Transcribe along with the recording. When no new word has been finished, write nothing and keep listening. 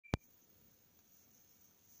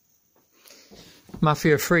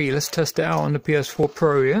Mafia 3, let's test it out on the PS4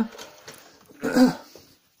 Pro, yeah?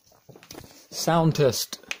 Sound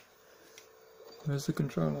test. Where's the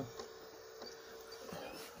controller?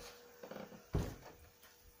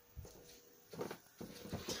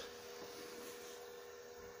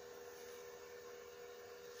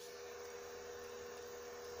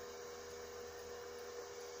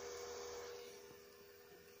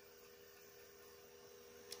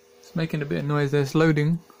 It's making a bit of noise there, it's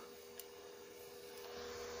loading.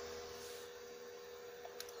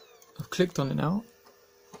 I've clicked on it now.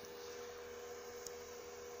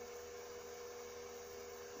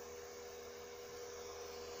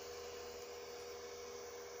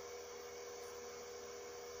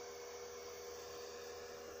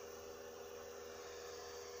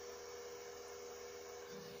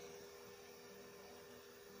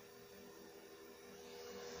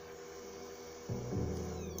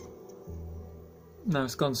 Now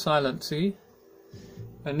it's gone silent, see?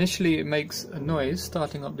 Initially it makes a noise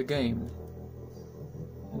starting up the game.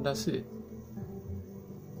 And that's it.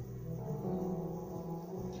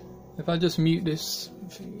 If I just mute this...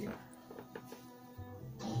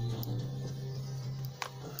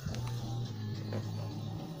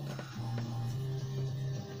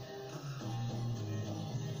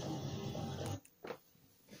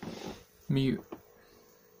 Mute.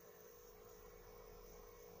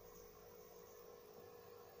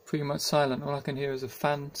 Pretty much silent, all I can hear is a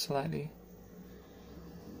fan slightly.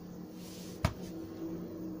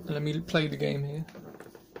 Let me play the game here.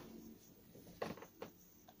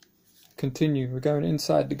 Continue, we're going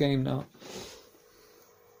inside the game now.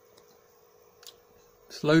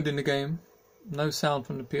 It's loading the game, no sound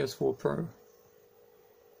from the PS4 Pro.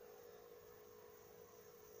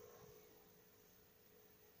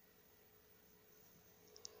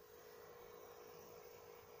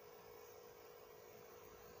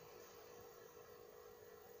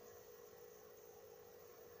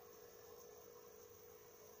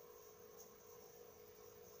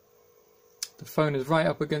 The phone is right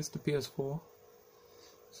up against the PS4,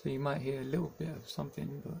 so you might hear a little bit of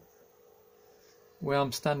something, but where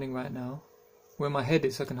I'm standing right now, where my head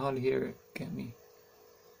is, I can hardly hear it, get me.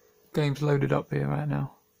 Game's loaded up here right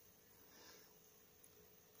now.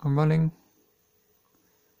 I'm running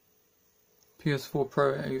PS4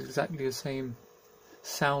 Pro at exactly the same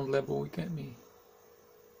sound level, you get me.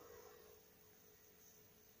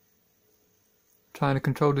 Trying to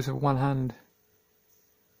control this with one hand.